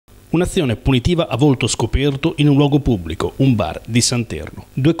Un'azione punitiva a volto scoperto in un luogo pubblico, un bar di Santerno.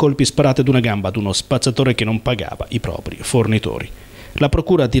 2 colpi sparati ad una gamba ad uno spacciatore che non pagava i propri fornitori. La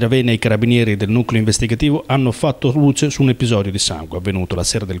Procura di Ravenna e i Carabinieri del Nucleo Investigativo hanno fatto luce su un episodio di sangue avvenuto la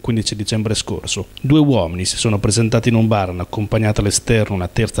sera del 15 dicembre scorso. 2 uomini si sono presentati in un bar, hanno accompagnato all'esterno una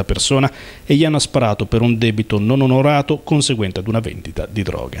terza persona e gli hanno sparato per un debito non onorato conseguente ad una vendita di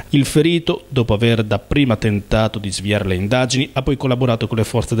droga. Il ferito, dopo aver dapprima tentato di sviare le indagini, ha poi collaborato con le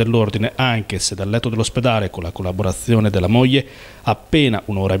forze dell'ordine, anche se dal letto dell'ospedale, con la collaborazione della moglie, appena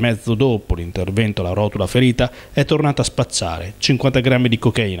un'ora e mezzo dopo l'intervento alla rotula ferita, è tornato a spacciare 50 grammi di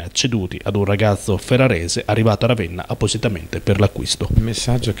cocaina ceduti ad un ragazzo ferrarese arrivato a Ravenna appositamente per l'acquisto. Il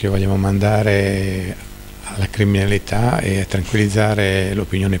messaggio che vogliamo mandare alla criminalità è a tranquillizzare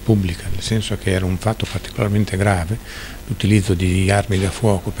l'opinione pubblica, nel senso che era un fatto particolarmente grave, l'utilizzo di armi da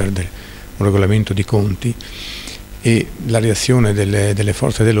fuoco per un regolamento di conti, e la reazione delle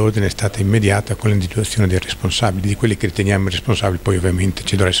forze dell'ordine è stata immediata con l'individuazione dei responsabili, di quelli che riteniamo responsabili. Poi ovviamente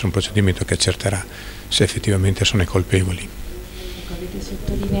ci dovrà essere un procedimento che accerterà se effettivamente sono i colpevoli. Avete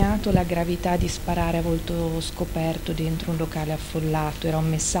sottolineato la gravità di sparare a volto scoperto dentro un locale affollato, era un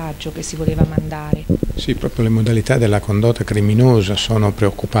messaggio che si voleva mandare? Sì, proprio le modalità della condotta criminosa sono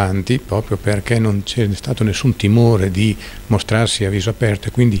preoccupanti, proprio perché non c'è stato nessun timore di mostrarsi a viso aperto,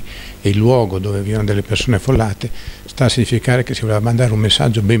 e quindi il luogo dove vivono delle persone affollate sta a significare che si voleva mandare un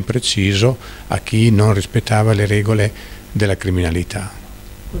messaggio ben preciso a chi non rispettava le regole della criminalità.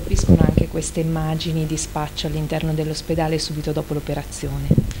 Colpiscono anche queste immagini di spaccio all'interno dell'ospedale subito dopo l'operazione.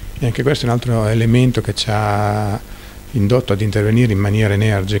 E anche questo è un altro elemento che ci ha indotto ad intervenire in maniera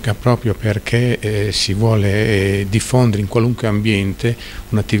energica, proprio perché si vuole diffondere in qualunque ambiente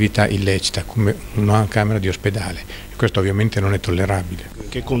un'attività illecita come una camera di ospedale, e questo ovviamente non è tollerabile. In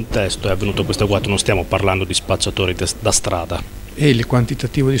che contesto è avvenuto questo guato? Non stiamo parlando di spacciatori da strada. E il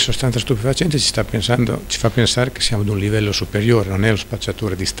quantitativo di sostanza stupefacente ci fa pensare che siamo ad un livello superiore, non è lo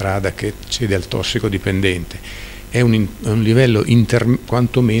spacciatore di strada che cede al tossicodipendente, è un livello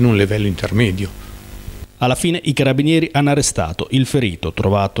quantomeno un livello intermedio. Alla fine i carabinieri hanno arrestato il ferito,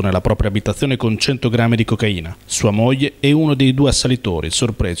 trovato nella propria abitazione con 100 grammi di cocaina, sua moglie e uno dei 2 assalitori,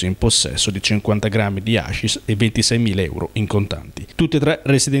 sorpreso in possesso di 50 grammi di hashish e 26.000 euro in contanti. Tutti e 3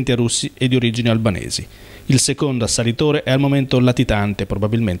 residenti a Russi e di origini albanesi. Il secondo assalitore è al momento latitante,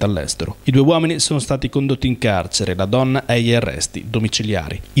 probabilmente all'estero. I 2 uomini sono stati condotti in carcere, la donna è agli arresti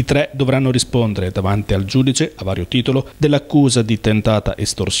domiciliari. I 3 dovranno rispondere davanti al giudice, a vario titolo, dell'accusa di tentata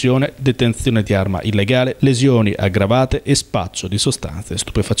estorsione, detenzione di arma illegale, lesioni aggravate e spaccio di sostanze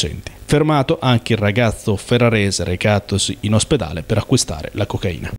stupefacenti. Fermato anche il ragazzo ferrarese recatosi in ospedale per acquistare la cocaina.